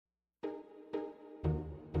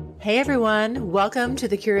Hey everyone, welcome to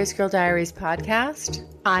the Curious Girl Diaries podcast.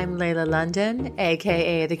 I'm Layla London,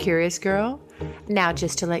 aka The Curious Girl. Now,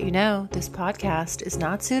 just to let you know, this podcast is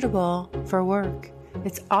not suitable for work.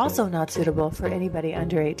 It's also not suitable for anybody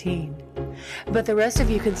under 18. But the rest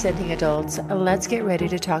of you consenting adults, let's get ready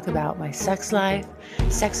to talk about my sex life,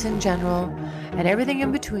 sex in general, and everything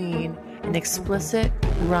in between in explicit,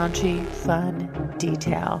 raunchy, fun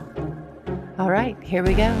detail. All right, here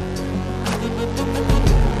we go.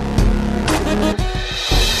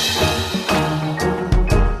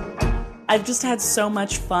 I've just had so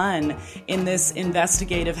much fun in this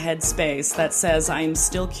investigative headspace that says I am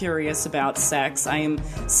still curious about sex. I am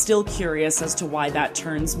still curious as to why that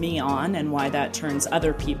turns me on and why that turns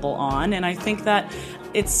other people on. And I think that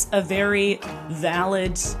it's a very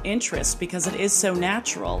valid interest because it is so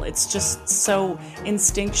natural. It's just so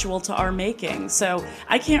instinctual to our making. So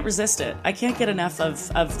I can't resist it. I can't get enough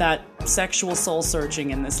of that sexual soul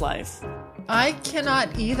searching in this life. I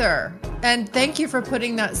cannot either. And thank you for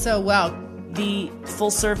putting that so well. The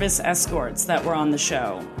full-service escorts that were on the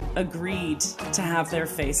show agreed to have their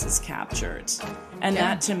faces captured. And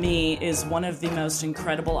that, to me, is one of the most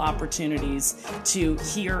incredible opportunities to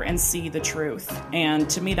hear and see the truth. And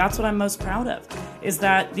to me, that's what I'm most proud of, is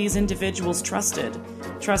that these individuals trusted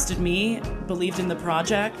me, believed in the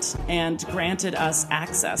project, and granted us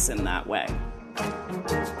access in that way.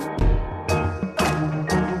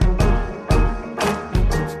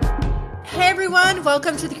 Everyone,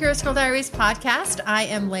 welcome to the Curious Girl Diaries podcast. I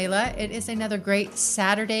am Layla. It is another great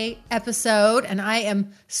Saturday episode, and I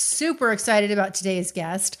am super excited about today's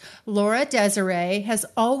guest. Laura Desiree has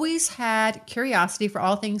always had curiosity for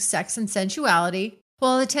all things sex and sensuality.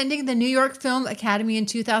 While attending the New York Film Academy in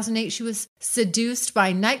 2008, she was seduced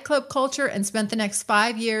by nightclub culture and spent the next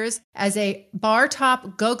 5 years as a bar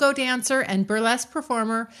top go-go dancer and burlesque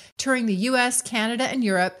performer touring the US, Canada, and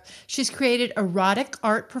Europe. She's created erotic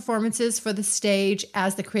art performances for the stage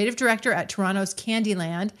as the creative director at Toronto's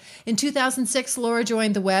Candyland. In 2006, Laura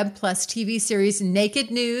joined the Web Plus TV series Naked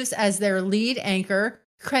News as their lead anchor,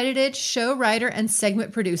 credited show writer and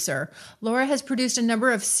segment producer. Laura has produced a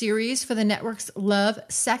number of series for the network's Love,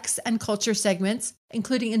 Sex, and Culture segments,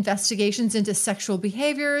 including investigations into sexual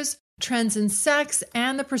behaviors, trends in sex,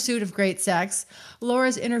 and the pursuit of great sex.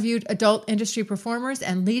 Laura's interviewed adult industry performers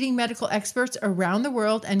and leading medical experts around the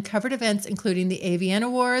world and covered events including the AVN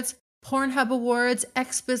Awards, Pornhub Awards,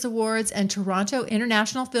 XBiz Awards, and Toronto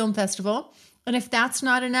International Film Festival. And if that's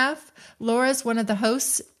not enough, Laura's one of the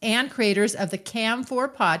hosts and creators of the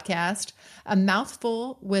Cam4 podcast, A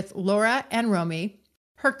Mouthful with Laura and Romy.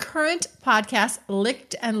 Her current podcast,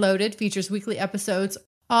 Licked and Loaded, features weekly episodes,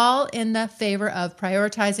 all in the favor of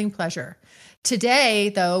prioritizing pleasure. Today,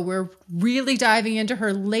 though, we're really diving into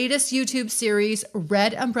her latest YouTube series,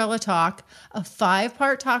 Red Umbrella Talk, a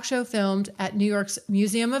 5-part talk show filmed at New York's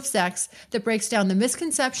Museum of Sex that breaks down the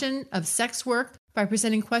misconception of sex work by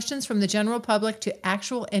presenting questions from the general public to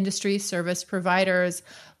actual industry service providers.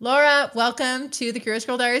 Laura, welcome to the Curious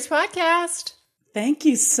Girl Diaries podcast. Thank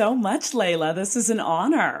you so much, Layla. This is an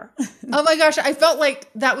honor. Oh my gosh, I felt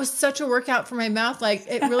like that was such a workout for my mouth. Like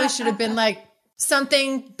it really should have been like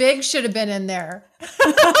something big should have been in there.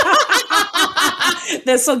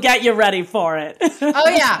 This will get you ready for it. Oh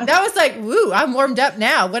yeah, that was like, woo, I'm warmed up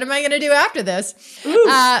now. What am I going to do after this?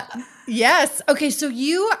 Yes. Okay. So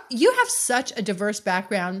you have such a diverse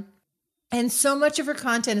background and so much of your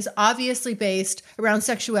content is obviously based around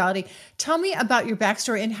sexuality. Tell me about your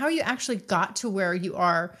backstory and how you actually got to where you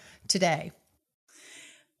are today.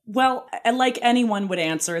 Well, like anyone would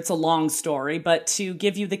answer, it's a long story, but to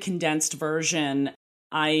give you the condensed version,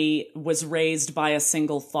 I was raised by a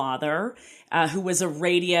single father who was a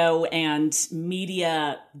radio and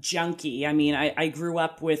media junkie. I mean, I grew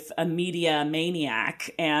up with a media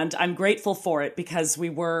maniac, and I'm grateful for it because we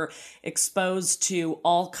were exposed to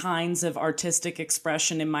all kinds of artistic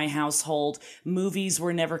expression in my household. Movies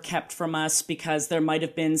were never kept from us because there might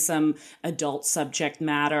have been some adult subject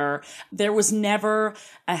matter. There was never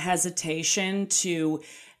a hesitation to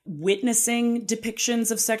witnessing depictions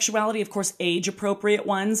of sexuality, of course, age-appropriate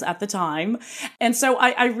ones at the time. And so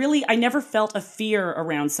I never felt a fear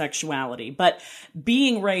around sexuality. But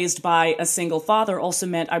being raised by a single father also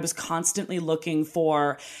meant I was constantly looking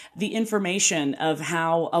for the information of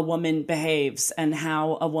how a woman behaves and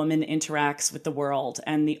how a woman interacts with the world.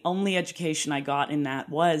 And the only education I got in that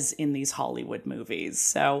was in these Hollywood movies.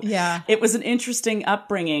 So yeah, it was an interesting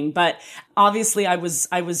upbringing, but obviously I was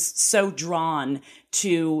so drawn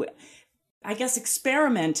to I guess,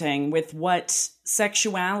 experimenting with what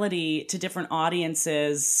sexuality to different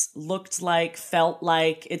audiences looked like, felt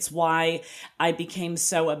like. It's why I became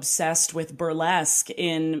so obsessed with burlesque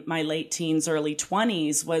in my late teens, early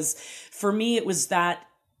 20s. Was, for me, it was that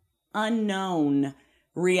unknown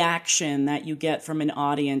reaction that you get from an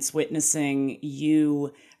audience witnessing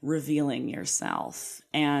you revealing yourself,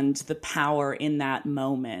 and the power in that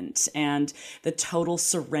moment, and the total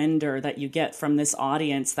surrender that you get from this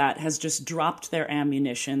audience that has just dropped their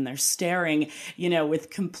ammunition. They're staring, with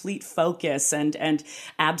complete focus and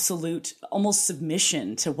absolute almost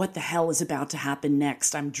submission to what the hell is about to happen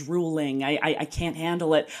next. I'm drooling. I can't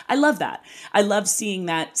handle it. I love that. I love seeing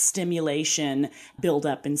that stimulation build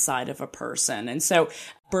up inside of a person. And so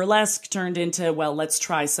burlesque turned into, well, let's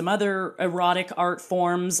try some other erotic art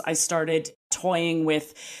forms. I started toying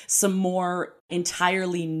with some more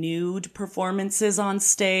entirely nude performances on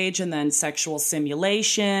stage, and then sexual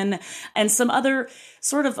simulation and some other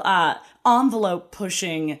sort of envelope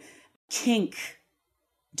pushing kink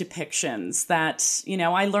depictions that,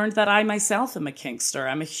 I learned that I myself am a kinkster.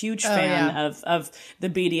 I'm a huge fan of the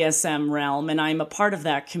BDSM realm, and I'm a part of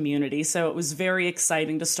that community. So it was very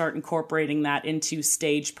exciting to start incorporating that into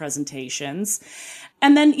stage presentations.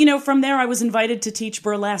 And then, from there, I was invited to teach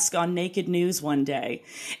burlesque on Naked News one day.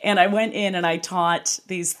 And I went in and I taught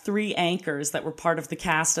these 3 anchors that were part of the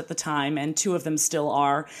cast at the time, and 2 of them still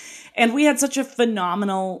are. And we had such a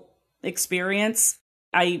phenomenal experience.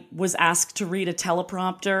 I was asked to read a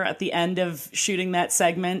teleprompter at the end of shooting that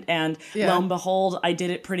segment, and lo and behold, I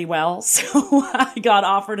did it pretty well. So I got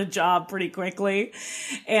offered a job pretty quickly.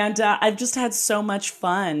 And I've just had so much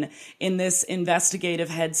fun in this investigative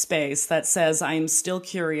headspace that says I am still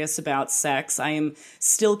curious about sex. I am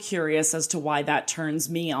still curious as to why that turns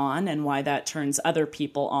me on and why that turns other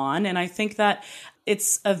people on. And I think that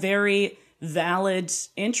it's a very valid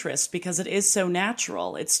interest because it is so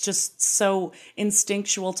natural. It's just so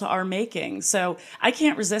instinctual to our making. So I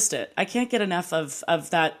can't resist it. I can't get enough of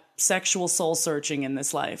that sexual soul searching in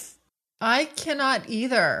this life. I cannot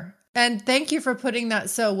either. And thank you for putting that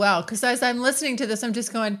so well. Because as I'm listening to this, I'm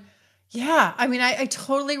just going, yeah, I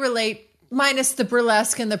totally relate, minus the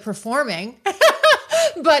burlesque and the performing.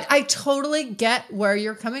 But I totally get where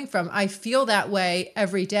you're coming from. I feel that way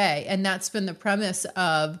every day. And that's been the premise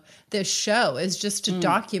of this show, is just to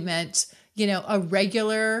document, a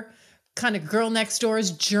regular kind of girl next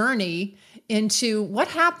door's journey into what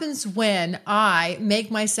happens when I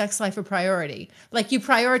make my sex life a priority. Like, you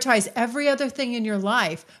prioritize every other thing in your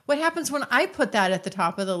life. What happens when I put that at the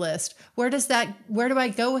top of the list? Where do I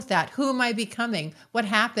go with that? Who am I becoming? What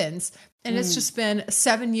happens? And it's just been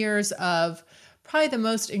 7 years of probably the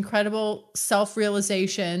most incredible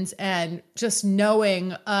self-realizations and just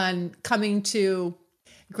knowing and coming to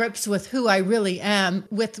grips with who I really am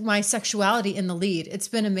with my sexuality in the lead. It's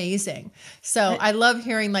been amazing. So I love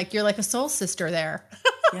hearing you're like a soul sister there.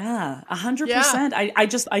 Yeah, 100%.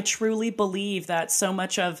 I truly believe that so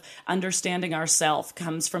much of understanding ourself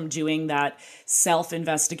comes from doing that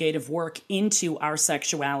self-investigative work into our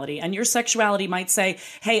sexuality. And your sexuality might say,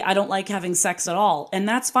 hey, I don't like having sex at all. And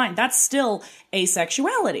that's fine. That's still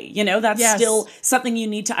asexuality. That's still something you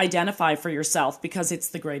need to identify for yourself, because it's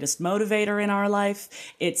the greatest motivator in our life.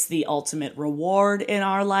 It's the ultimate reward in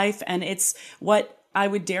our life. And it's what I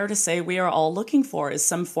would dare to say we are all looking for, is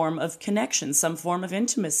some form of connection, some form of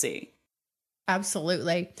intimacy.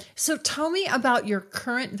 Absolutely. So tell me about your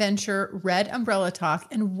current venture, Red Umbrella Talk,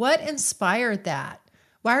 and what inspired that?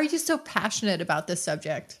 Why are you so passionate about this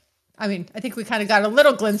subject? I think we kind of got a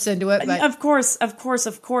little glimpse into it, but Of course.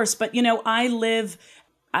 But, I live,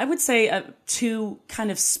 I would say, 2 kind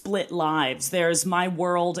of split lives. There's my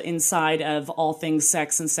world inside of all things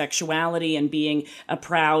sex and sexuality, and being a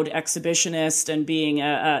proud exhibitionist, and being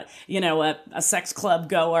a sex club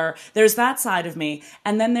goer. There's that side of me.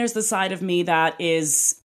 And then there's the side of me that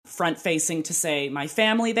is front facing to, say, my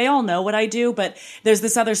family. They all know what I do, but there's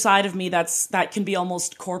this other side of me that can be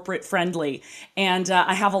almost corporate friendly. And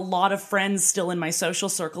I have a lot of friends still in my social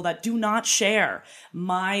circle that do not share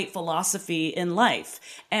my philosophy in life.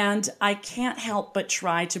 And I can't help but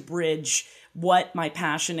try to bridge what my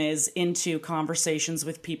passion is into conversations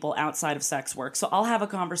with people outside of sex work. So I'll have a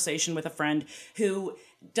conversation with a friend who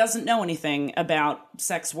doesn't know anything about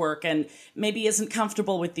sex work and maybe isn't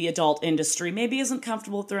comfortable with the adult industry, maybe isn't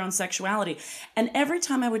comfortable with their own sexuality. And every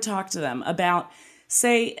time I would talk to them about,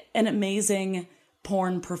 say, an amazing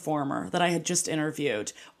porn performer that I had just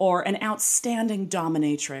interviewed, or an outstanding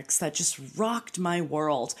dominatrix that just rocked my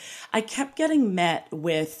world, I kept getting met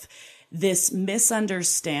with this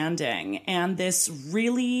misunderstanding and this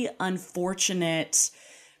really unfortunate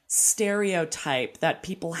stereotype that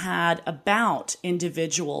people had about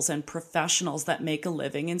individuals and professionals that make a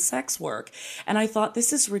living in sex work. And I thought,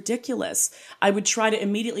 this is ridiculous. I would try to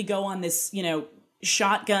immediately go on this,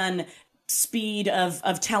 shotgun speed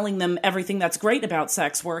of telling them everything that's great about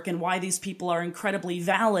sex work and why these people are incredibly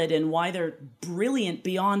valid and why they're brilliant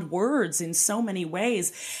beyond words in so many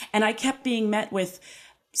ways. And I kept being met with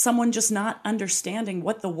someone just not understanding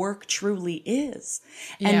what the work truly is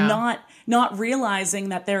and not realizing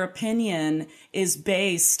that their opinion is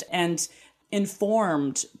based and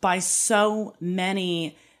informed by so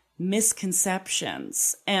many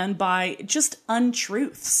misconceptions and by just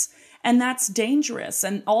untruths. And that's dangerous.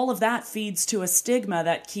 And all of that feeds to a stigma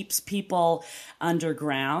that keeps people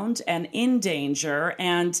underground and in danger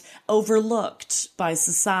and overlooked by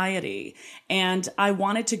society. And I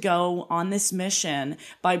wanted to go on this mission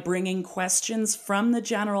by bringing questions from the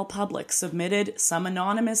general public, submitted some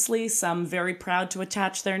anonymously, some very proud to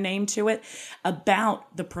attach their name to it,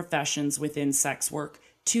 about the professions within sex work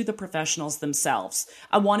to the professionals themselves.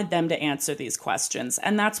 I wanted them to answer these questions.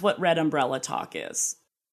 And that's what Red Umbrella Talk is.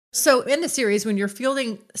 So in the series, when you're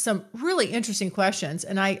fielding some really interesting questions,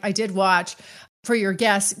 and I did watch for your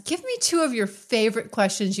guests, give me two of your favorite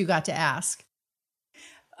questions you got to ask.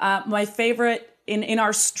 My favorite in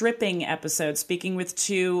our stripping episode, speaking with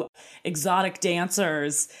two exotic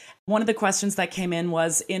dancers, one of the questions that came in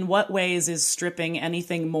was, in what ways is stripping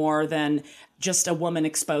anything more than just a woman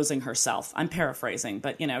exposing herself? I'm paraphrasing,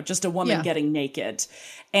 but just a woman getting naked.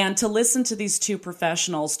 And to listen to these two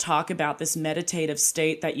professionals talk about this meditative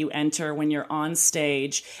state that you enter when you're on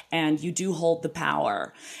stage and you do hold the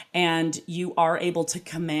power and you are able to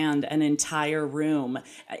command an entire room.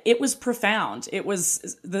 It was profound. It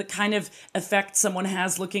was the kind of effect someone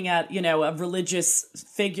has looking at, a religious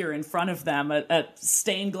figure in front of them, a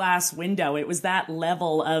stained glass window. It was that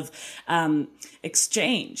level of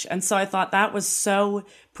exchange. And so I thought that was so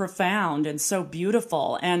profound and so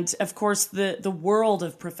beautiful. And of course, the world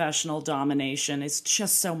of professional domination is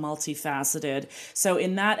just so multifaceted. So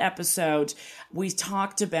in that episode, we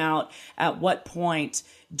talked about at what point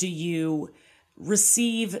do you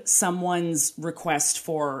receive someone's request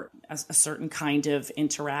for a certain kind of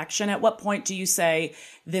interaction? At what point do you say,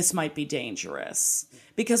 this might be dangerous?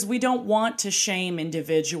 Because we don't want to shame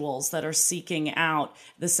individuals that are seeking out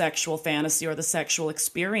the sexual fantasy or the sexual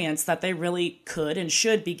experience that they really could and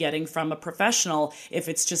should be getting from a professional if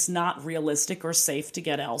it's just not realistic or safe to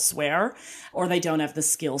get elsewhere, or they don't have the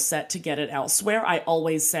skill set to get it elsewhere. I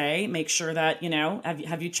always say, make sure that,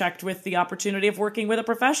 have you checked with the opportunity of working with a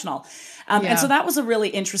professional? And so that was a really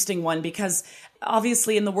interesting one because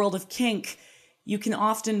obviously in the world of kink, you can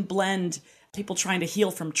often blend people trying to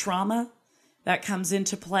heal from trauma. That comes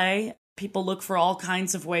into play. People look for all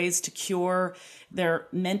kinds of ways to cure their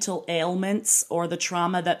mental ailments or the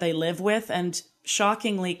trauma that they live with. And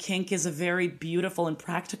shockingly, kink is a very beautiful and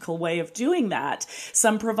practical way of doing that.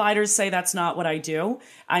 Some providers say that's not what I do.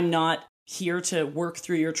 I'm not here to work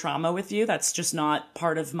through your trauma with you. That's just not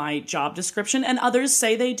part of my job description. And others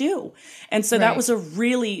say they do. And so that was a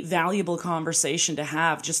really valuable conversation to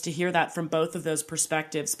have, just to hear that from both of those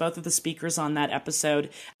perspectives, both of the speakers on that episode,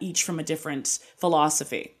 each from a different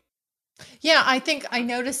philosophy. Yeah, I think I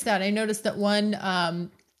noticed that. I noticed that one, and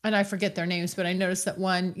I forget their names, but I noticed that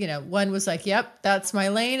one was like, yep, that's my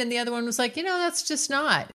lane. And the other one was like, that's just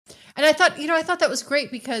not. And I thought that was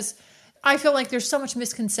great because I feel like there's so much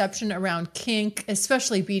misconception around kink,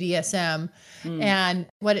 especially BDSM, and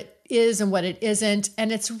what it is and what it isn't.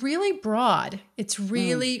 And it's really broad. It's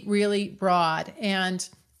really, really broad. And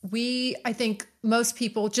I think most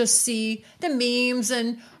people just see the memes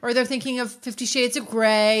or they're thinking of 50 Shades of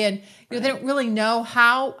Grey and they don't really know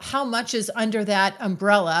how much is under that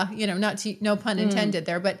umbrella, no pun intended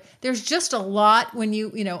there, but there's just a lot when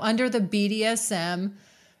under the BDSM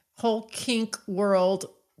whole kink world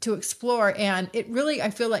to explore. And it really, I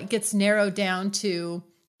feel like, gets narrowed down to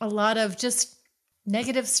a lot of just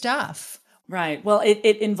negative stuff. Right. Well,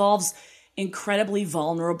 it involves incredibly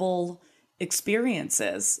vulnerable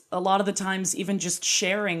experiences. A lot of the times, even just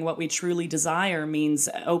sharing what we truly desire means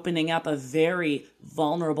opening up a very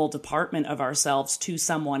vulnerable department of ourselves to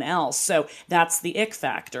someone else. So that's the ick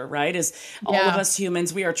factor, right? Is all of us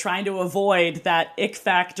humans, we are trying to avoid that ick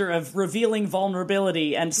factor of revealing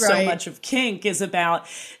vulnerability. And so much of kink is about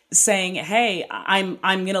saying, hey, I'm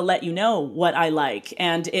going to let you know what I like.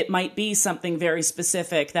 And it might be something very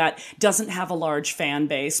specific that doesn't have a large fan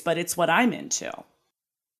base, but it's what I'm into.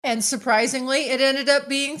 And surprisingly, it ended up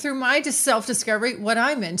being, through my self-discovery, what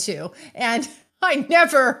I'm into. And I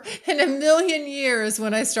never in a million years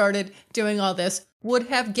when I started doing all this would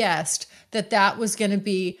have guessed that was going to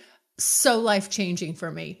be so life-changing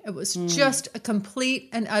for me. It was just a complete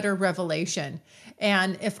and utter revelation.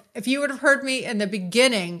 And if you would have heard me in the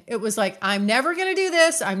beginning, it was like, I'm never going to do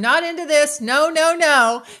this. I'm not into this. No, no,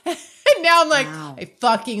 no. And now I'm like, Wow. I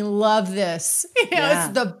fucking love this. Yeah.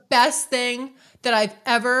 It's the best thing that I've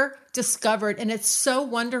ever discovered. And it's so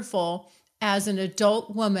wonderful as an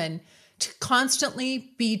adult woman to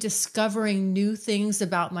constantly be discovering new things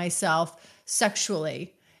about myself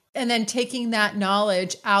sexually, and then taking that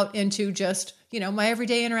knowledge out into just, my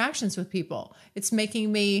everyday interactions with people. It's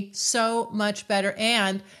making me so much better.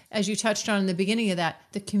 And as you touched on in the beginning of that,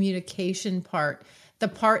 the communication part, the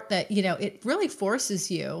part that, it really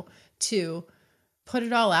forces you to put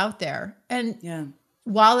it all out there. And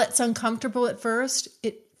while it's uncomfortable at first,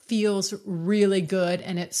 it feels really good,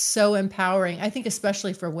 and it's so empowering. I think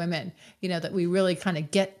especially for women, that we really kind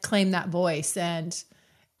of claim that voice, and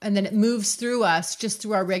then it moves through us just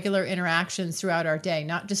through our regular interactions throughout our day,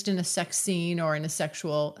 not just in a sex scene or in a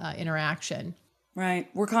sexual interaction. Right.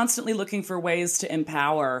 We're constantly looking for ways to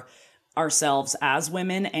empower ourselves as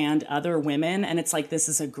women and other women. And it's like, this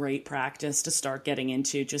is a great practice to start getting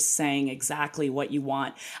into, just saying exactly what you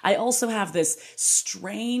want. I also have this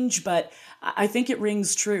strange, but I think it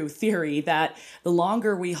rings true theory that the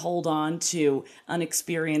longer we hold on to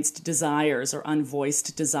unexperienced desires or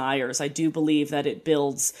unvoiced desires, I do believe that it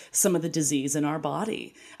builds some of the disease in our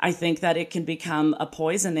body. I think that it can become a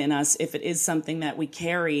poison in us if it is something that we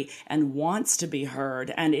carry and wants to be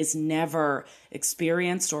heard and is never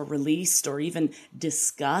experienced or released or even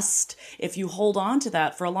discussed. If you hold on to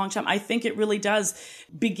that for a long time, I think it really does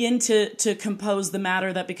begin to compose the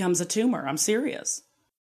matter that becomes a tumor. I'm serious.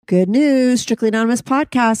 Good news. Strictly Anonymous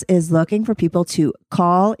Podcast is looking for people to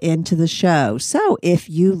call into the show. So if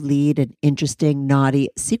you lead an interesting, naughty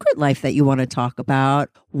secret life that you want to talk about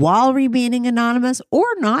while remaining anonymous or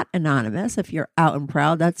not anonymous, if you're out and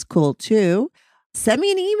proud, that's cool too. Send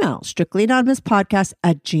me an email,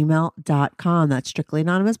 strictlyanonymouspodcast@gmail.com. That's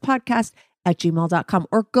strictlyanonymouspodcast@gmail.com.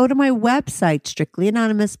 Or go to my website,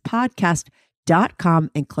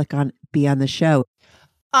 strictlyanonymouspodcast.com, and click on Be on the Show.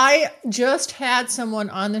 I just had someone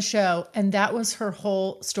on the show, and that was her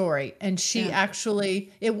whole story. And she actually,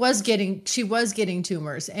 she was getting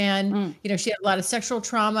tumors, and, she had a lot of sexual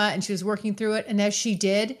trauma, and she was working through it. And as she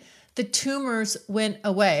did, the tumors went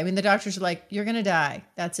away. I mean, the doctors are like, you're going to die.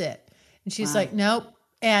 That's it. And she's like, nope.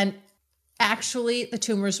 And actually the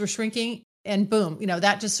tumors were shrinking, and boom,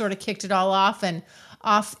 that just sort of kicked it all off and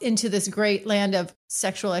off into this great land of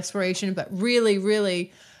sexual exploration, but really,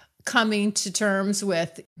 really coming to terms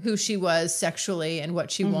with who she was sexually and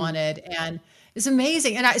what she wanted. And it's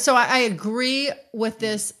amazing. And I agree with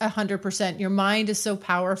this 100%. Your mind is so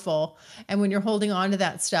powerful. And when you're holding on to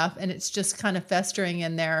that stuff and it's just kind of festering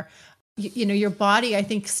in there, your body, I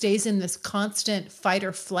think, stays in this constant fight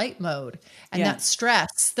or flight mode. And that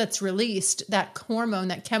stress that's released, that hormone,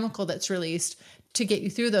 that chemical that's released to get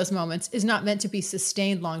you through those moments is not meant to be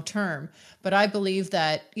sustained long term. But I believe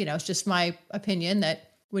that, it's just my opinion that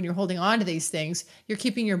when you're holding on to these things, you're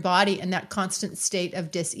keeping your body in that constant state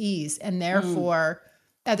of dis-ease. And therefore,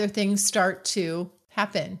 other things start to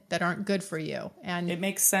happen that aren't good for you. And it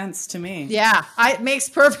makes sense to me. Yeah, it makes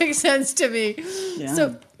perfect sense to me. Yeah.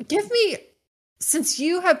 So give me, since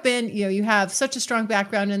you have been, you have such a strong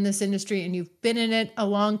background in this industry and you've been in it a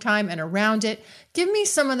long time and around it, give me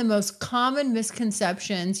some of the most common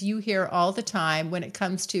misconceptions you hear all the time when it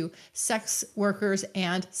comes to sex workers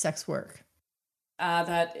and sex work.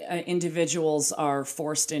 That individuals are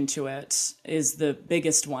forced into it is the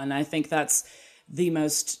biggest one. I think that's the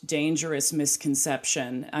most dangerous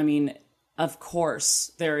misconception. I mean, of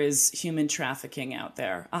course, there is human trafficking out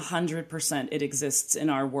there. 100% it exists in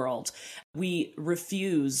our world. We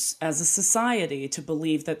refuse as a society to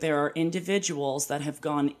believe that there are individuals that have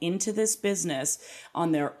gone into this business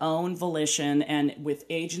on their own volition and with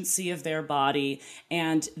agency of their body.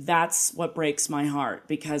 And that's what breaks my heart,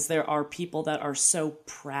 because there are people that are so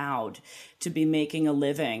proud to be making a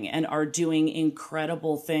living and are doing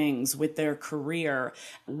incredible things with their career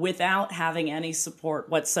without having any support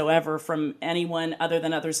whatsoever from anyone other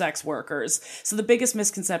than other sex workers. So the biggest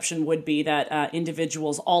misconception would be that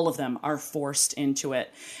individuals, all of them, are forced into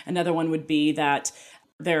it. Another one would be that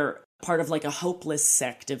they're part of like a hopeless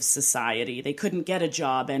sect of society. They couldn't get a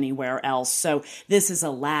job anywhere else. So this is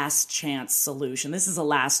a last chance solution. This is a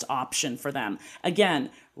last option for them. Again,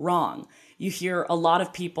 wrong. You hear a lot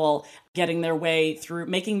of people making their way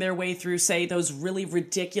through, say, those really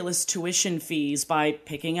ridiculous tuition fees by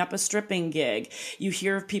picking up a stripping gig. You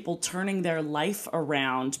hear of people turning their life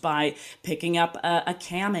around by picking up a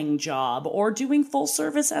camming job or doing full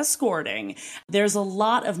service escorting. There's a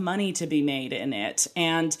lot of money to be made in it,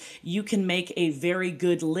 and you can make a very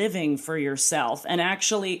good living for yourself and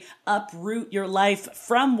actually uproot your life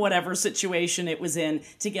from whatever situation it was in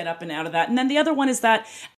to get up and out of that. And then the other one is that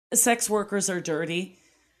sex workers are dirty.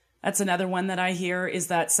 That's another one that I hear, is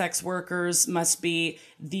that sex workers must be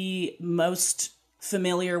the most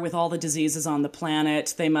familiar with all the diseases on the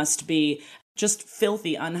planet. They must be just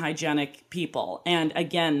filthy, unhygienic people. And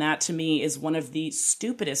again, that to me is one of the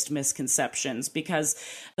stupidest misconceptions, because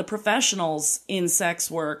the professionals in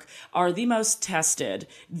sex work are the most tested,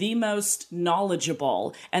 the most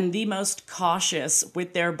knowledgeable, and the most cautious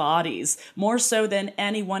with their bodies, more so than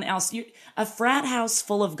anyone else. A frat house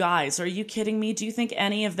full of guys, are you kidding me? Do you think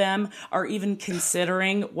any of them are even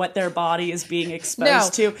considering what their body is being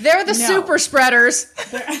exposed to? They're the super spreaders.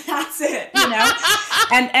 That's it, you know?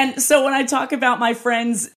 And so when I talk about my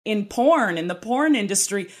friends in the porn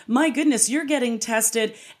industry, my goodness, you're getting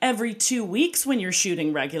tested every 2 weeks when you're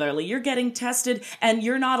shooting regularly. You're getting tested, and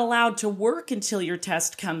you're not allowed to work until your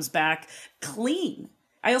test comes back clean.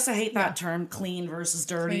 I also hate that term, clean versus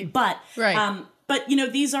dirty, Clean. but Right. But, you know,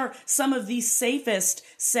 these are some of the safest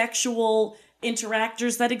sexual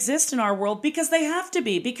interactors that exist in our world, because they have to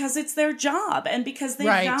be, because it's their job, and because they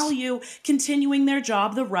value continuing their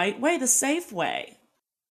job the right way, the safe way.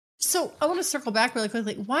 So I want to circle back really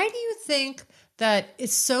quickly. Why do you think that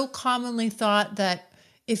it's so commonly thought that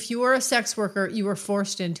if you are a sex worker, you were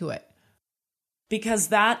forced into it? Because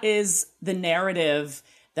that is the narrative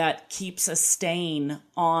that keeps a stain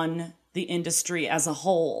on the industry as a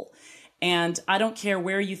whole. And I don't care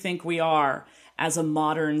where you think we are as a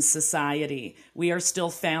modern society, we are still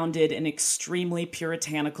founded in extremely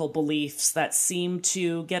puritanical beliefs that seem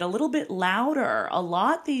to get a little bit louder a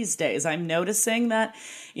lot these days. I'm noticing that,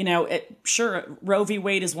 you know, sure, Roe v.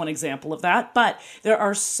 Wade is one example of that, but there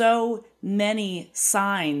are so many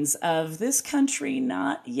signs of this country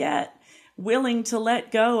not yet willing to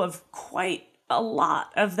let go of quite a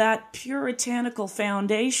lot of that puritanical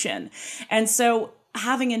foundation. And so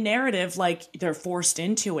having a narrative like they're forced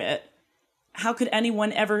into it, how could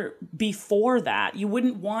anyone ever be for that? You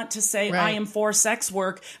wouldn't want to say, I am for sex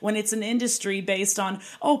work, when it's an industry based on,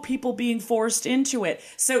 people being forced into it.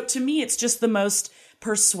 So to me, it's just the most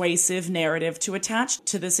persuasive narrative to attach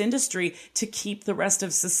to this industry to keep the rest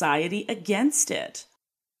of society against it.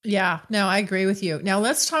 Yeah, no, I agree with you. Now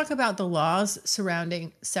let's talk about the laws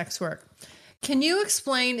surrounding sex work. Can you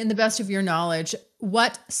explain, in the best of your knowledge,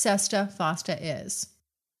 what SESTA FOSTA is?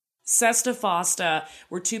 SESTA FOSTA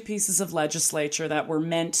were two pieces of legislature that were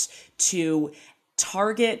meant to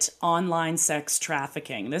target online sex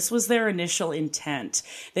trafficking. This was their initial intent.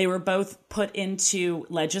 They were both put into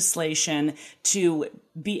legislation to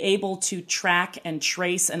be able to track and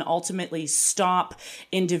trace and ultimately stop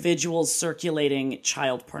individuals circulating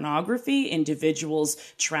child pornography, individuals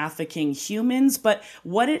trafficking humans. But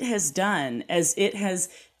what it has done is it has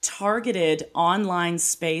targeted online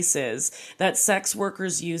spaces that sex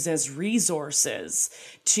workers use as resources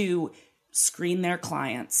to screen their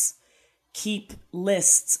clients, keep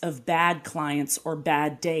lists of bad clients or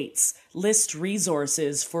bad dates, list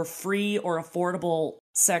resources for free or affordable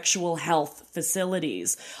sexual health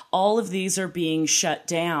facilities. All of these are being shut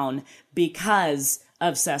down because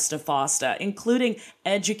of SESTA FOSTA, including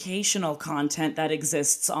educational content that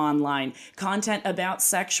exists online, content about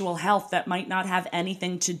sexual health that might not have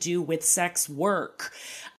anything to do with sex work.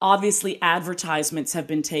 Obviously, advertisements have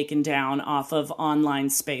been taken down off of online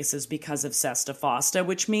spaces because of SESTA FOSTA,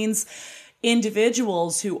 which means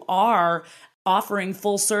individuals who are offering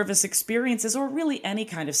full service experiences, or really any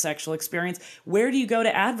kind of sexual experience, where do you go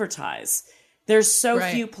to advertise? There's so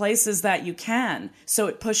few places that you can. So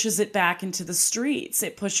it pushes it back into the streets.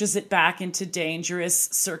 It pushes it back into dangerous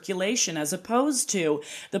circulation, as opposed to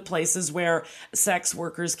the places where sex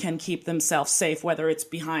workers can keep themselves safe, whether it's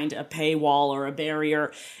behind a paywall or a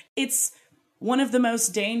barrier. It's one of the most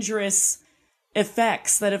dangerous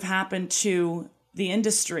effects that have happened to the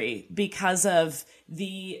industry because of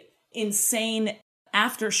the insane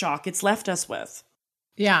aftershock it's left us with.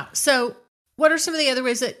 Yeah. So what are some of the other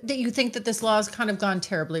ways that you think that this law has kind of gone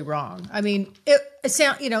terribly wrong? I mean, it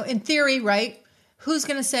sounds, in theory, right? Who's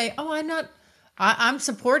going to say, I'm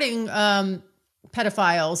supporting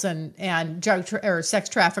pedophiles and drug or sex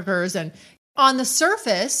traffickers? And on the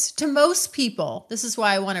surface, to most people, this is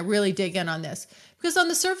why I want to really dig in on this, because on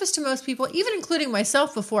the surface, to most people, even including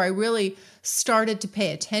myself before I really started to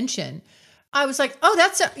pay attention, I was like,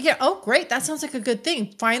 oh, great. That sounds like a good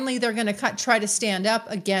thing. Finally, they're going to try to stand up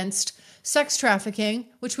against sex trafficking,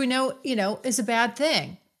 which we know, is a bad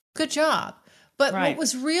thing. Good job. But Right. what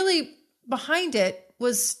was really behind it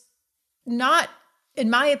was not, in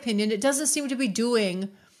my opinion, it doesn't seem to be doing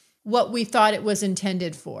what we thought it was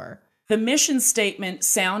intended for. The mission statement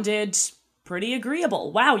sounded pretty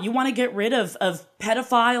agreeable. Wow, you want to get rid of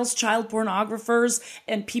pedophiles, child pornographers,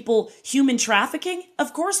 and people human trafficking?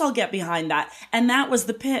 Of course I'll get behind that. And that was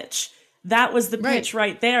the pitch. That was the pitch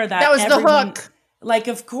right there. That was the hook. Like,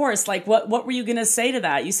 of course, like what were you going to say to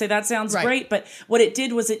that? You say that sounds great, but what it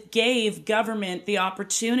did was it gave government the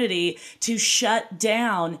opportunity to shut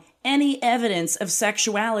down any evidence of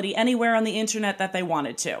sexuality anywhere on the internet that they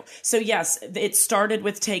wanted to. So yes, it started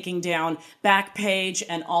with taking down Backpage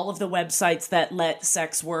and all of the websites that let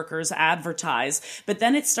sex workers advertise, but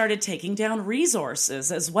then it started taking down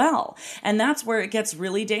resources as well. And that's where it gets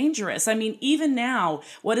really dangerous. I mean, even now,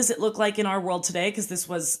 what does it look like in our world today? Because this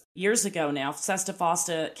was years ago now. SESTA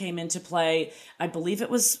FOSTA came into play, I believe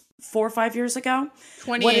it was 4 or 5 years ago.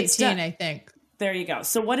 2018, I think. There you go.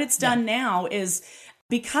 So what it's done now is,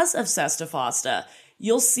 because of SESTA FOSTA,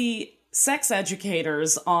 you'll see sex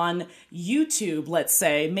educators on YouTube, let's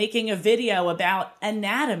say, making a video about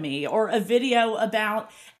anatomy or a video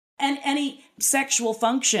about any sexual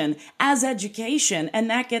function as education, and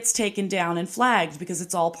that gets taken down and flagged because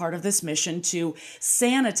it's all part of this mission to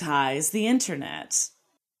sanitize the internet.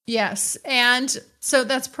 Yes, and so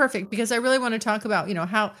that's perfect because I really want to talk about,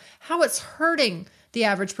 how it's hurting the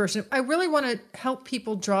average person. I really want to help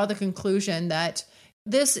people draw the conclusion that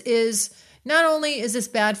this is not only is this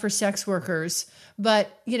bad for sex workers,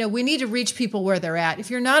 but, we need to reach people where they're at. If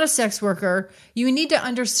you're not a sex worker, you need to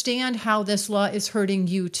understand how this law is hurting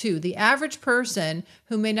you too, the average person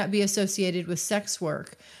who may not be associated with sex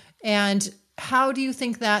work. And how do you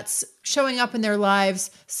think that's showing up in their lives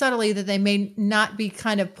subtly that they may not be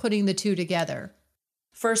kind of putting the two together?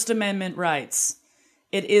 First Amendment rights.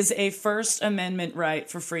 It is a First Amendment right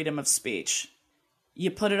for freedom of speech. You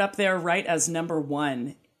put it up there right as number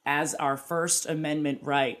one, as our First Amendment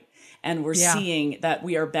right. And we're seeing that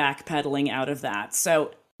we are backpedaling out of that.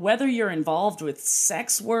 So whether you're involved with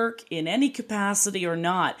sex work in any capacity or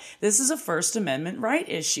not, this is a First Amendment right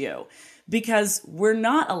issue because we're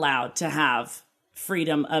not allowed to have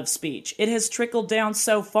freedom of speech. It has trickled down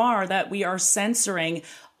so far that we are censoring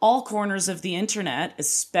all corners of the internet,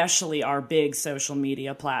 especially our big social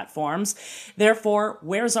media platforms. Therefore,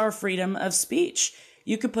 where's our freedom of speech?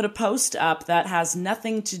 You could put a post up that has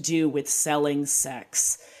nothing to do with selling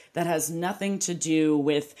sex, that has nothing to do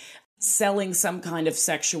with selling some kind of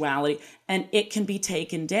sexuality, and it can be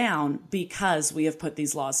taken down because we have put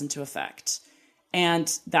these laws into effect.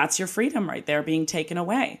 And that's your freedom right there being taken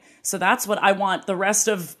away. So that's what I want the rest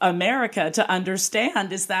of America to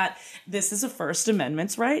understand, is that this is a First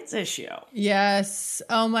Amendment rights issue. Yes.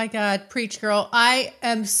 Oh my God. Preach, girl. I'm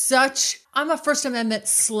a First Amendment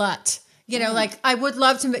slut. Like I would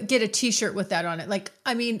love to get a t-shirt with that on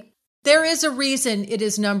it. There is a reason it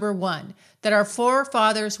is number one, that our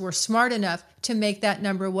forefathers were smart enough to make that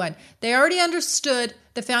number one. They already understood,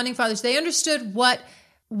 the founding fathers, they understood what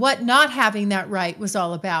not having that right was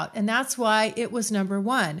all about. And that's why it was number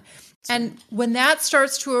one. And when that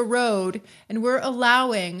starts to erode and we're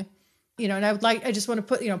allowing, and I just want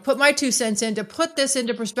to put my 2 cents in to put this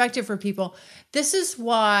into perspective for people. This is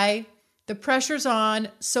why the pressure's on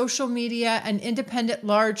social media and independent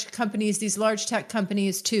large companies, these large tech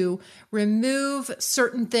companies, to remove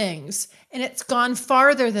certain things. And it's gone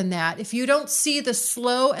farther than that. If you don't see the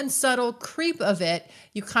slow and subtle creep of it,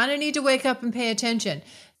 you kind of need to wake up and pay attention.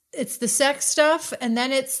 It's the sex stuff, and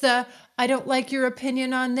then it's the, I don't like your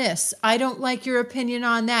opinion on this. I don't like your opinion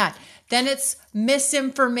on that. Then it's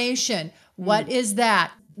misinformation. What is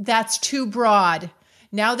that? That's too broad.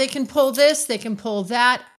 Now they can pull this, they can pull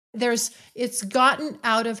that. It's gotten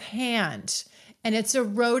out of hand, and it's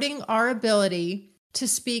eroding our ability to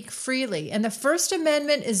speak freely. And the First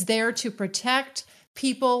Amendment is there to protect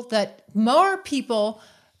more people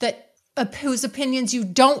whose opinions you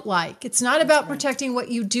don't like. It's not about protecting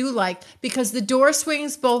what you do like, because the door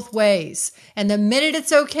swings both ways. And the minute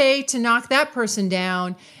it's okay to knock that person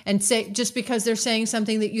down and say, just because they're saying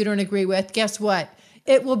something that you don't agree with, guess what?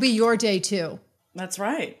 It will be your day too. That's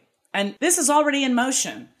right. And this is already in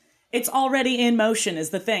motion. It's already in motion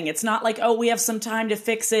is the thing. It's not like, we have some time to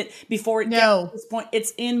fix it before it gets to this point.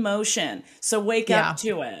 It's in motion. So wake up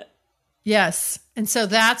to it. Yes. And so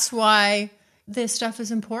that's why this stuff is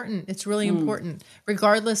important. It's really important,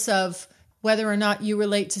 regardless of whether or not you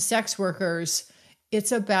relate to sex workers.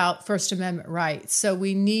 it's about First Amendment rights. So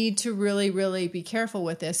we need to really, really be careful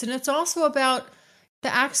with this. And it's also about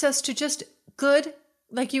the access to just good,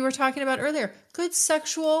 like you were talking about earlier, good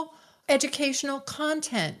sexual educational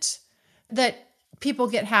content that people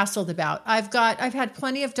get hassled about. I've had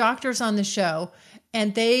plenty of doctors on the show,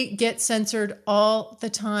 and they get censored all the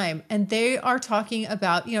time. And they are talking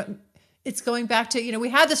about, it's going back to, we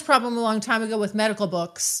had this problem a long time ago with medical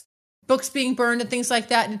books being burned and things like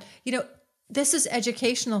that. And, this is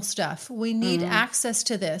educational stuff. We need access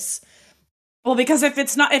to this. Well, because if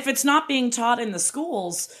it's not being taught in the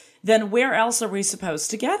schools, then where else are we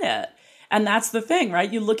supposed to get it? And that's the thing,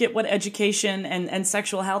 right? You look at what education and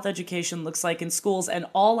sexual health education looks like in schools, and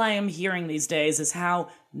all I am hearing these days is how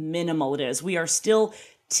minimal it is. We are still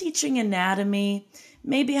teaching anatomy,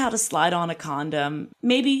 maybe how to slide on a condom,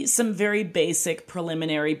 maybe some very basic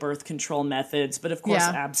preliminary birth control methods, but of course,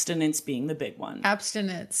 abstinence being the big one.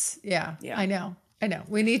 Abstinence. Yeah. I know.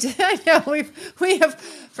 We need to, I know we have,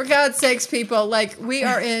 for God's sakes, people, like we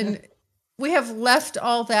have left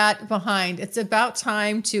all that behind. It's about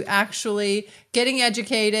time to actually getting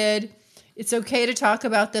educated. It's okay to talk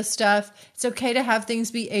about this stuff. It's okay to have things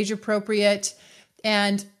be age appropriate,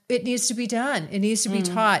 and it needs to be done. It needs to be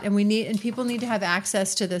taught, and people need to have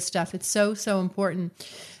access to this stuff. It's so, so important.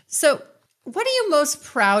 So what are you most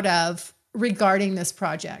proud of regarding this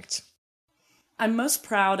project? I'm most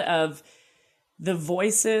proud of the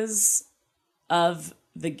voices of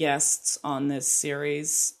the guests on this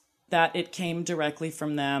series, that it came directly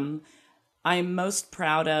from them. I'm most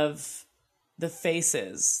proud of the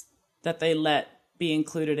faces that they let be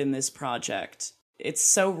included in this project. It's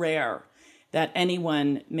so rare that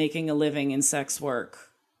anyone making a living in sex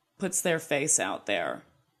work puts their face out there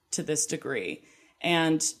to this degree.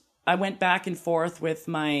 And I went back and forth with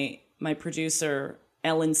my producer,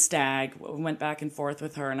 Ellen Stagg. We went back and forth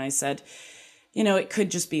with her, and I said, it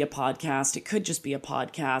could just be a podcast. It could just be a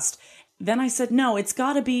podcast. Then I said, no, it's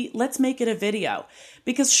got to be, let's make it a video.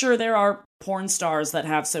 Because sure, there are porn stars that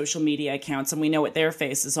have social media accounts, and we know what their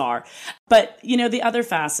faces are. But, the other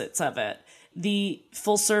facets of it, the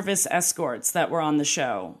full service escorts that were on the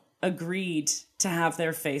show agreed to have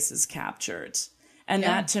their faces captured. And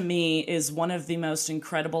that to me is one of the most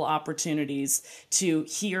incredible opportunities to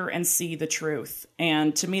hear and see the truth.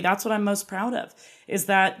 And to me, that's what I'm most proud of, is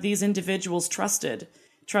that these individuals trusted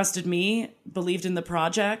me, believed in the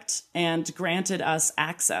project, and granted us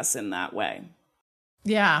access in that way.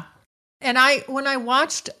 Yeah. And when I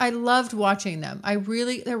watched, I loved watching them.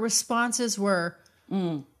 Their responses were,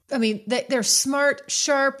 they're smart,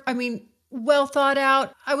 sharp, well thought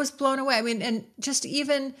out. I was blown away. And just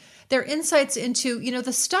even their insights into,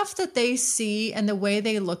 the stuff that they see and the way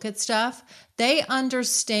they look at stuff, they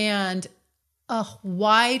understand a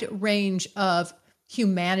wide range of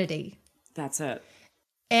humanity. That's it.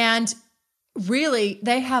 And really,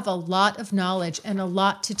 they have a lot of knowledge and a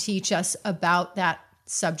lot to teach us about that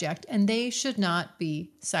subject, and they should not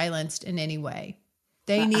be silenced in any way.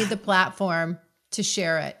 They need the platform to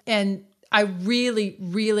share it. And I really,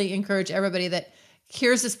 really encourage everybody that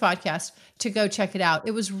hears this podcast to go check it out.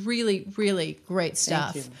 It was really, really great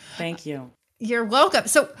stuff. Thank you. You're welcome.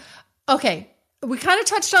 So, okay. We kind of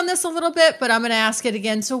touched on this a little bit, but I'm going to ask it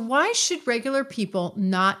again. So why should regular people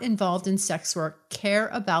not involved in sex work care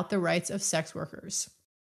about the rights of sex workers?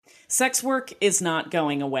 Sex work is not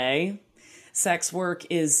going away. Sex work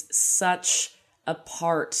is such a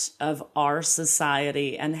part of our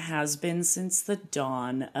society and has been since the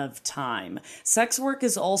dawn of time. Sex work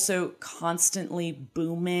is also constantly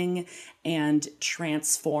booming and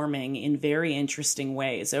transforming in very interesting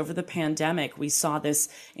ways. Over the pandemic, we saw this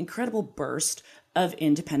incredible burst of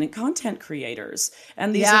independent content creators.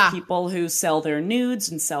 And these are people who sell their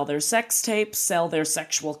nudes and sell their sex tapes, sell their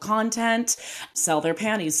sexual content, sell their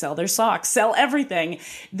panties, sell their socks, sell everything.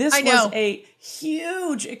 This was a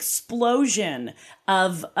huge explosion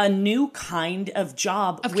of a new kind of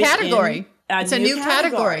job. Of category. It's a new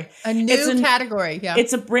category. A new category. Yeah.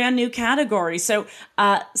 It's a brand new category. So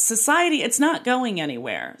society, it's not going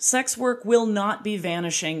anywhere. Sex work will not be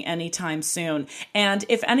vanishing anytime soon. And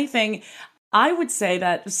if anything, I would say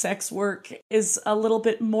that sex work is a little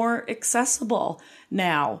bit more accessible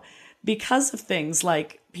now because of things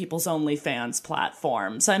like People's OnlyFans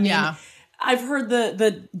platforms. I've heard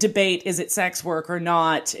the debate, is it sex work or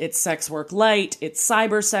not? It's sex work light, it's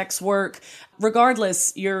cyber sex work.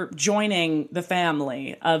 Regardless, you're joining the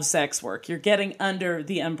family of sex work. You're getting under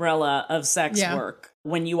the umbrella of sex work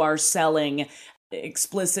when you are selling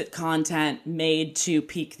explicit content made to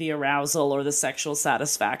pique the arousal or the sexual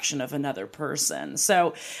satisfaction of another person.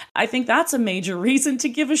 So I think that's a major reason to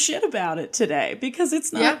give a shit about it today, because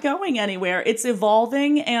it's not going anywhere. It's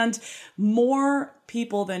evolving, and more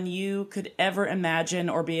people than you could ever imagine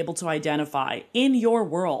or be able to identify in your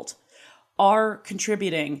world are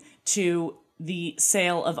contributing to the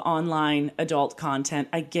sale of online adult content.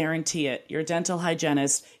 I guarantee it. Your dental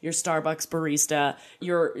hygienist, your Starbucks barista,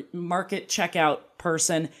 your market checkout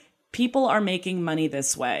person, people are making money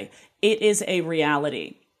this way. It is a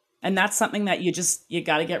reality. And that's something that you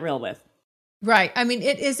got to get real with. Right. I mean,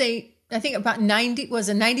 it is I think about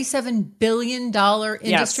 $97 billion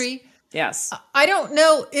industry. Yes. I don't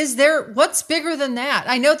know. What's bigger than that?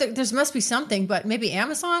 I know that there must be something, but maybe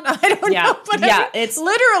Amazon? I don't know. But it's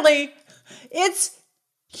literally, it's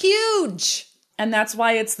huge. And that's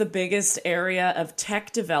why it's the biggest area of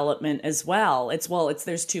tech development as well.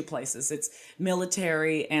 There's two places. It's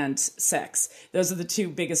military and sex. Those are the two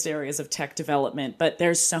biggest areas of tech development. But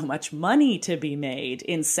there's so much money to be made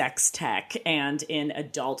in sex tech and in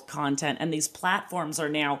adult content. And these platforms are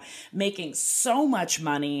now making so much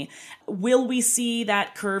money. Will we see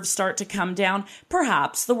that curve start to come down?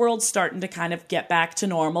 Perhaps. The world's starting to kind of get back to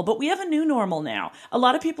normal. But we have a new normal now. A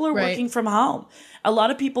lot of people are working from home. A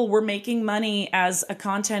lot of people were making money as a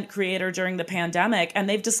content creator during the pandemic, and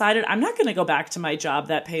they've decided, I'm not going to go back to my job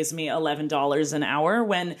that pays me $11 an hour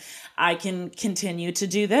when I can continue to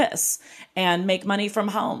do this and make money from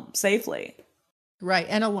home safely. Right.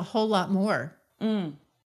 And a whole lot more.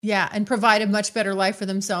 Yeah. And provide a much better life for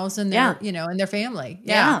themselves and their, and their family.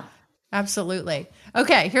 Yeah. Absolutely.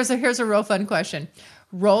 Okay. Here's a real fun question.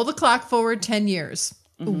 Roll the clock forward 10 years.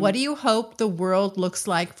 What do you hope the world looks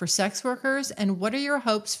like for sex workers? And what are your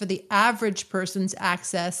hopes for the average person's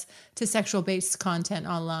access to sexual-based content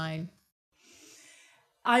online?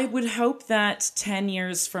 I would hope that 10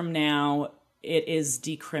 years from now, it is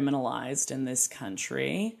decriminalized in this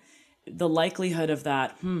country. The likelihood of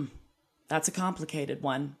that, that's a complicated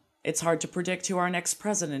one. It's hard to predict who our next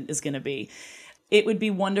president is going to be. It would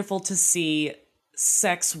be wonderful to see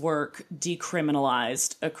sex work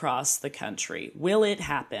decriminalized across the country. Will it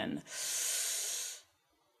happen?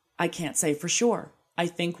 I can't say for sure. I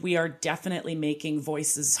think we are definitely making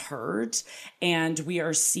voices heard, and we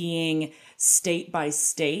are seeing state by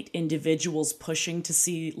state individuals pushing to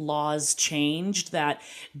see laws changed that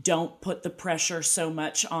don't put the pressure so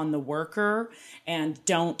much on the worker and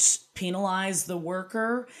don't penalize the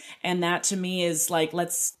worker. And that to me is like,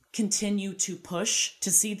 let's continue to push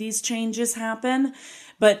to see these changes happen.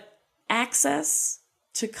 But access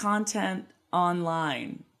to content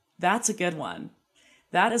online, that's a good one.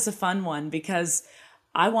 That is a fun one, because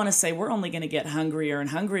I want to say we're only going to get hungrier and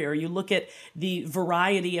hungrier. You look at the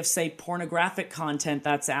variety of, say, pornographic content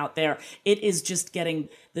that's out there. It is just the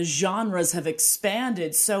genres have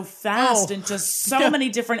expanded so fast into so many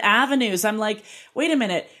different avenues. I'm like, wait a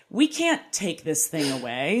minute, we can't take this thing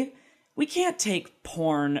away. We can't take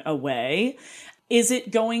porn away. Is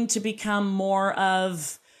it going to become more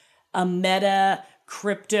of a meta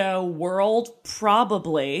crypto world?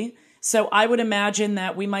 Probably. So I would imagine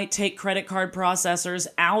that we might take credit card processors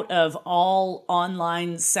out of all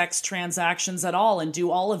online sex transactions at all and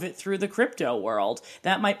do all of it through the crypto world.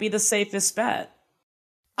 That might be the safest bet.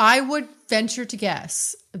 I would venture to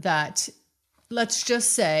guess that, let's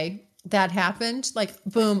just say that happened, like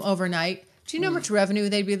boom, overnight. Do you know how much revenue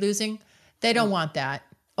they'd be losing? They don't want that.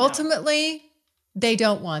 No. Ultimately, they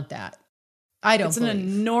don't want that. It's an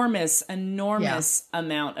enormous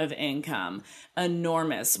amount of income.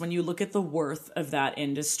 Enormous when you look at the worth of that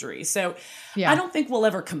industry. So I don't think we'll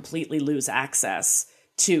ever completely lose access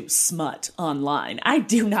to smut online. I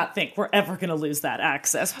do not think we're ever going to lose that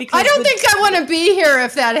access. Because I don't think I want to be here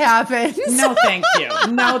if that happens. No, thank you.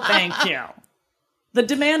 No, thank you. The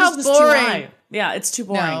demand is just too high. Yeah, it's too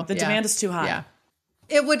boring. No, the demand is too high. Yeah.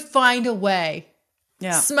 It would find a way.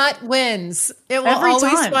 Yeah. Smut wins. It will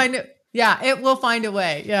find it. Yeah, it will find a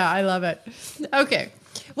way. Yeah, I love it. Okay.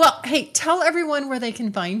 Well, hey, tell everyone where they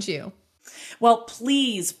can find you. Well,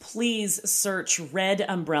 please search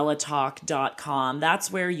redumbrellatalk.com.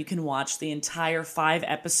 That's where you can watch the entire 5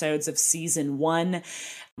 episodes of season 1.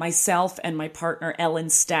 Myself and my partner Ellen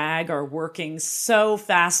Stagg are working so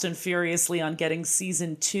fast and furiously on getting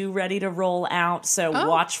season 2 ready to roll out. So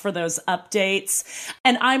watch for those updates.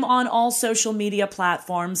 And I'm on all social media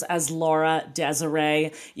platforms as Laura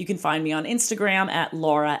Desiree. You can find me on Instagram at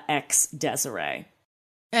LauraXDesiree.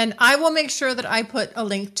 And I will make sure that I put a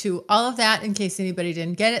link to all of that in case anybody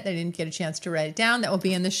didn't get it. They didn't get a chance to write it down. That will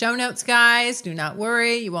be in the show notes, guys. Do not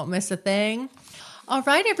worry. You won't miss a thing. All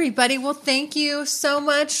right, everybody. Well, thank you so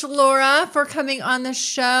much, Laura, for coming on the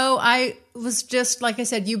show. I was just, like I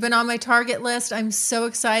said, you've been on my target list. I'm so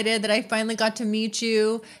excited that I finally got to meet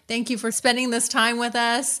you. Thank you for spending this time with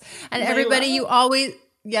us. And everybody, you always...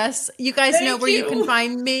 Yes, you guys know where you can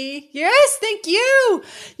find me. Yes, thank you.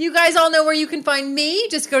 You guys all know where you can find me.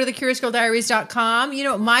 Just go to thecuriousgirldiaries.com. You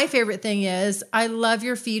know what my favorite thing is? I love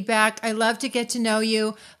your feedback. I love to get to know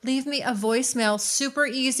you. Leave me a voicemail. Super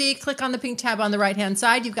easy. Click on the pink tab on the right-hand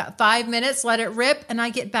side. You've got 5 minutes. Let it rip. And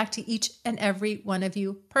I get back to each and every one of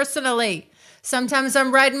you personally. Sometimes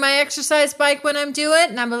I'm riding my exercise bike when I'm doing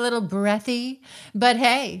it and I'm a little breathy, but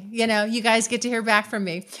hey, you know, you guys get to hear back from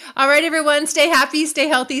me. All right, everyone, stay happy, stay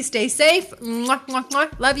healthy, stay safe. Mwah, mwah,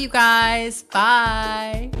 mwah. Love you guys.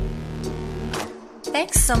 Bye.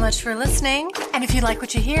 Thanks so much for listening. And if you like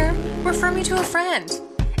what you hear, refer me to a friend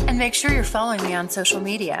and make sure you're following me on social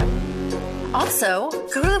media. Also,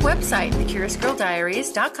 go to the website,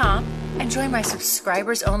 thecuriousgirldiaries.com, and join my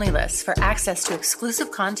subscribers only list for access to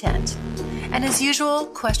exclusive content. And as usual,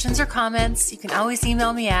 questions or comments, you can always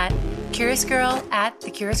email me at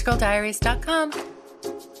curiousgirl@thecuriousgirldiaries.com.